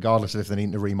assume, regardless of if they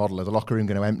need to remodel it, the locker room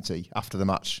going to empty after the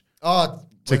match Oh,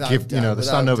 to give, the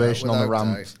stand ovation on the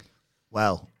ramp.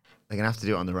 Well, they're going to have to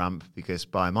do it on the ramp because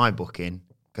by my booking,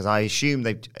 because I assume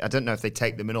I don't know if they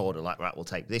take them in order, like, right, we'll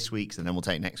take this week's and then we'll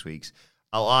take next week's.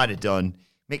 I'd have done,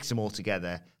 mix them all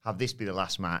together, have this be the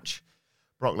last match,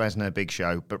 Brock Lesnar, big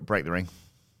show, but break the ring.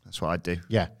 That's what I'd do.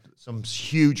 Yeah. Some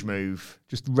huge move.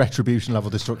 Just retribution level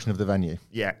destruction of the venue.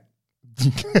 Yeah.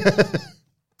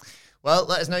 Well,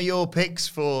 let us know your picks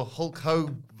for Hulk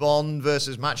Hogan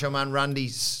versus Macho Man Randy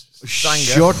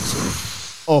Sanger. Shut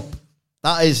up.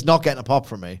 That is not getting a pop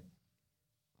from me.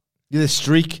 The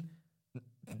streak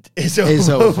is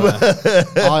over.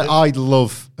 I'd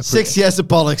love 6 years of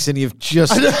bollocks and you've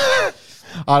just...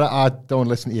 I don't want to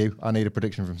listen to you. I need a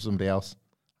prediction from somebody else.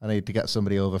 I need to get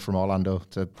somebody over from Orlando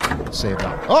to save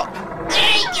that. Oh!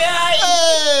 Hey, guys!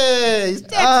 Hey!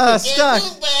 Stuck.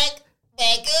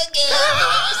 Back again.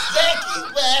 Stacky's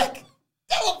back.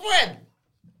 Tell a friend.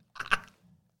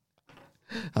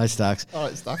 Hi, Stacks. All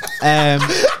right, Stack.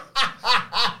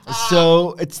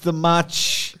 So it's the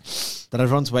match that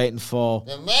everyone's waiting for.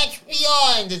 The match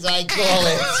beyond, as I call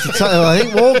it. I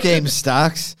think War Games,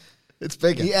 Stacks. It's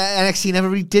bigger. Yeah, NXT never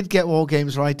really did get War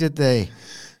Games right, did they?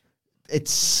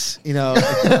 It's,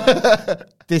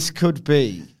 this could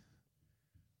be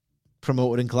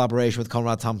promoted in collaboration with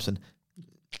Conrad Thompson.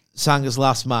 Sanger's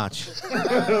last match.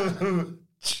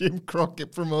 Jim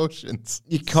Crockett Promotions.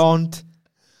 You can't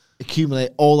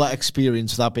accumulate all that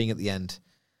experience without being at the end.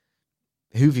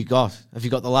 Who have you got? Have you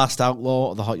got the Last Outlaw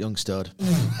or the Hot Young Stud?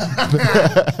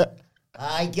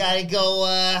 I gotta go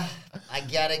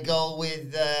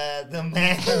with the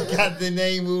man who got the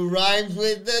name who rhymes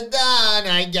with the Don.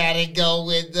 I gotta go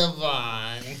with the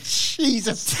Von.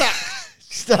 Jesus, Stacks.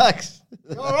 Stacks.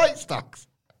 All right, Stacks.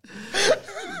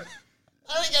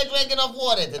 I think I drank enough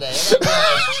water today.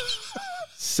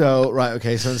 So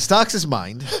in Stacks'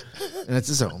 mind, and it's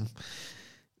his own,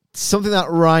 something that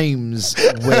rhymes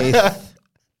with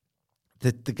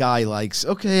the guy likes.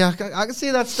 Okay, I can see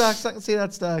that, Stacks. I can see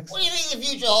that, Stacks. What do you think the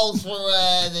future holds for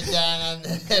the Don on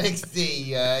NXT?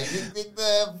 You think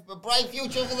the bright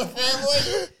future for the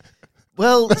family?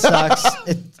 Well, Stacks,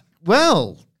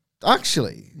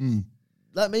 actually,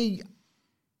 let me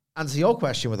answer your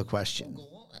question with a question.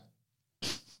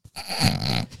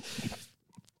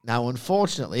 Now,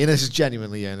 unfortunately, and this is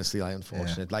genuinely, earnestly,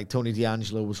 unfortunate, like Tony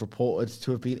D'Angelo was reported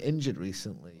to have been injured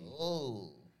recently. Oh.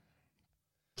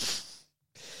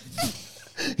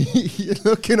 You're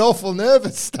looking awful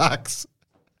nervous, Stacks.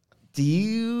 Do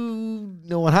you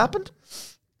know what happened?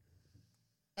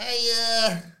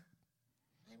 I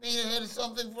may have heard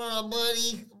something from a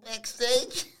buddy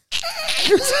backstage.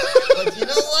 But you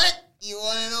know what? You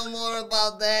want to know more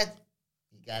about that?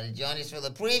 You got to join us for the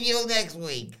preview next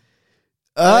week.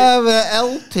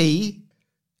 LT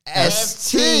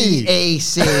STAC.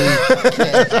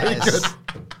 Very good.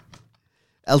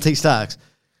 LT Stacks.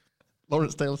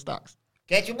 Lawrence Taylor Stacks.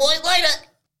 Catch you boys later.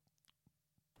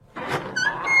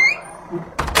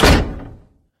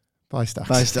 Bye, Stacks.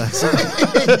 Bye, Stacks.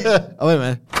 Oh, wait a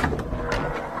minute.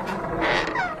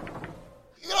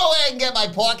 You know where I can get my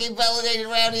parking validated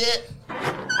around here?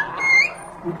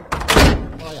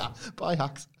 Bye,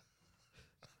 Hacks.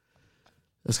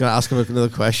 I was going to ask him another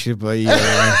question, but he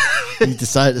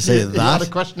decided to say that. He had a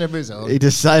question of his own. He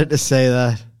decided to say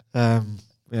that.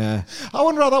 Yeah. I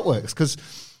wonder how that works, because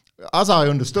as I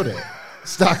understood it,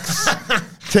 Stacks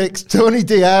takes Tony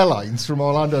D Airlines from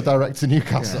Orlando direct to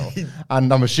Newcastle,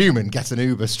 and I'm assuming gets an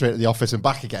Uber straight to the office and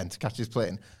back again to catch his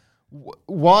plane.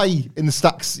 Why in the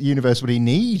Stacks universe would he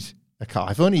need a car?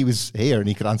 If only he was here and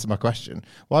he could answer my question.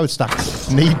 Why would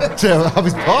Stacks need to have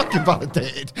his parking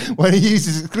validated when he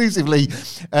uses exclusively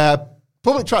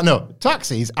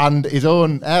taxis and his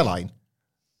own airline?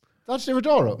 That's a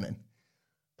door opening.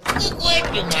 Good question,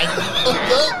 Michael.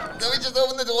 Let me just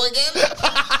open the door again.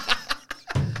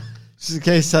 Just in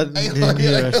case that I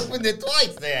opened it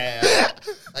twice there,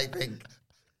 I think.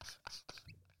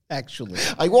 Actually,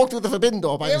 I walked through the forbidden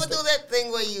door by You ever mistake. do that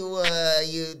thing where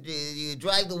you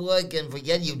drive to work and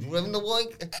forget you've driven to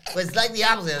work? But it's like the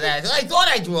opposite of that. I thought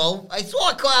I drove. I saw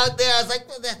a car out there. I was like,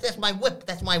 well, that's my whip.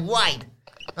 That's my ride.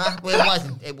 Huh? But it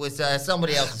wasn't. It was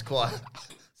somebody else's car.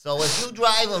 So if you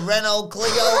drive a Renault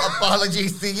Clio,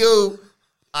 apologies to you.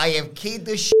 I have keyed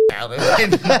the shit out of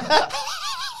it.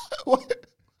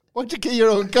 Why'd you key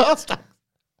your own car, Stacks?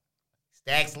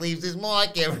 Stacks leaves his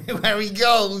mark everywhere he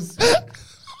goes.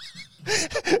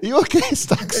 Are you okay,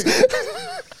 Stacks?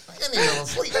 fucking ill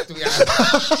sleep, to be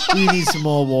honest. He needs some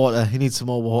more water.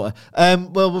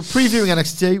 Well, we're previewing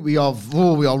NXT. We are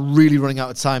really running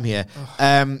out of time here.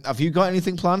 Have you got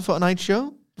anything planned for tonight's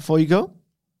show before you go?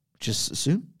 Just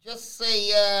soon? Just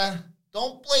say,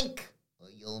 don't blink, or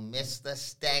you'll miss the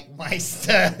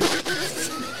Stagmeister.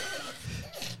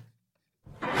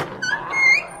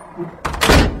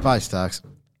 Bye, Starks.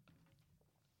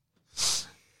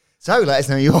 So let us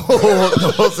know your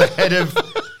thoughts ahead of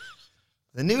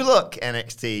the new look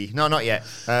NXT. No, not yet.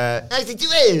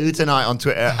 NXT tonight on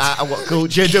Twitter at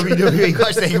WhatCulture WWE.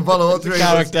 Guys, they can follow all three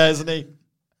Character, isn't he?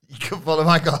 You can follow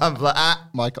Michael Hamflett at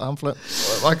Michael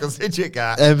Hamflett. Michael Sidgwick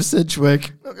at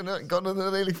Sidgwick. got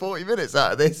another nearly 40 minutes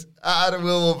out of this. Adam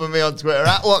Wilmore for me on Twitter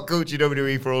at WhatCulture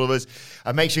WWE for all of us.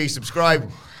 And make sure you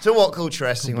subscribe to What Culture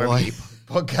Wrestling, wherever you get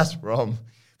podcasts from.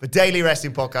 The daily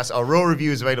wrestling podcast, our Raw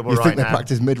reviews available right now. You think they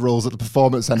practice mid-rolls at the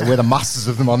Performance Centre? We're the masters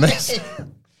of them on this.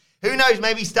 Who knows?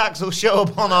 Maybe Stacks will show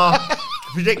up on our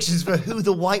predictions for who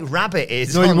the White Rabbit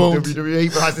is. No, he won't.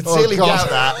 WWE, but I sincerely doubt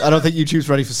that. I don't think YouTube's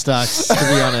ready for Stacks, to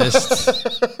be honest.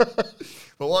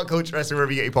 But What Culture Wrestling,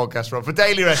 wherever you get your podcast from. For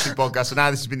daily wrestling podcast, so now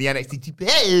this has been the NXT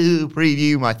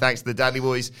preview. My thanks to the Dudley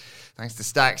Boys. Thanks to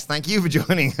Stacks. Thank you for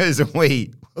joining us, and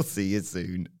we'll see you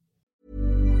soon.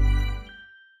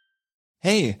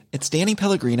 Hey, it's Danny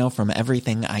Pellegrino from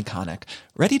Everything Iconic.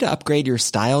 Ready to upgrade your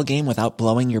style game without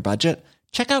blowing your budget?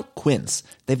 Check out Quince.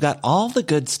 They've got all the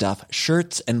good stuff,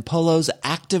 shirts and polos,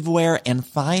 activewear, and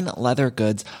fine leather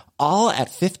goods, all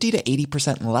at 50 to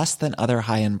 80% less than other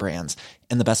high-end brands.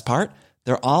 And the best part?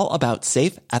 They're all about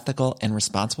safe, ethical, and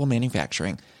responsible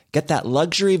manufacturing. Get that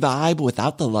luxury vibe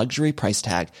without the luxury price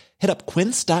tag. Hit up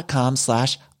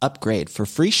quince.com/upgrade for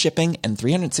free shipping and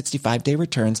 365-day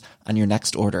returns on your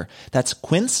next order. That's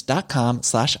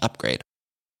quince.com/upgrade.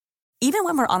 Even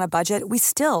when we're on a budget, we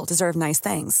still deserve nice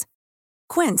things.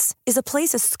 Quince is a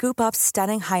place to scoop up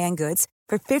stunning high-end goods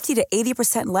for 50 to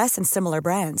 80% less than similar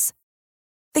brands.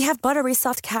 They have buttery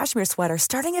soft cashmere sweaters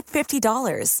starting at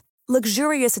 $50,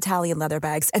 luxurious Italian leather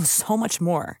bags, and so much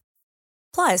more.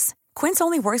 Plus, Quince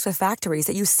only works with factories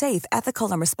that use safe,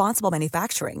 ethical, and responsible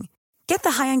manufacturing. Get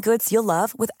the high-end goods you'll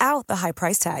love without the high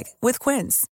price tag with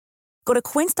Quince. Go to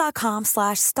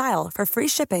quince.com/style for free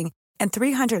shipping and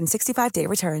 365-day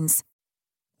returns.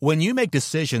 When you make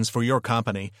decisions for your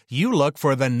company, you look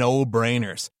for the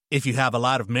no-brainers. If you have a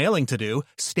lot of mailing to do,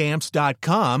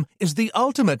 Stamps.com is the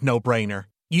ultimate no-brainer.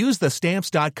 Use the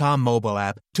Stamps.com mobile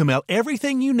app to mail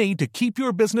everything you need to keep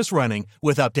your business running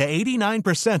with up to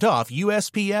 89% off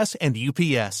USPS and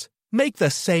UPS. Make the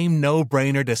same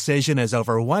no-brainer decision as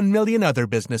over 1 million other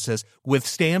businesses with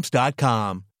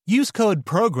Stamps.com. Use code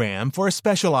PROGRAM for a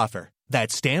special offer.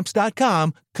 That's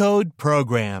Stamps.com, code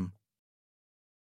PROGRAM.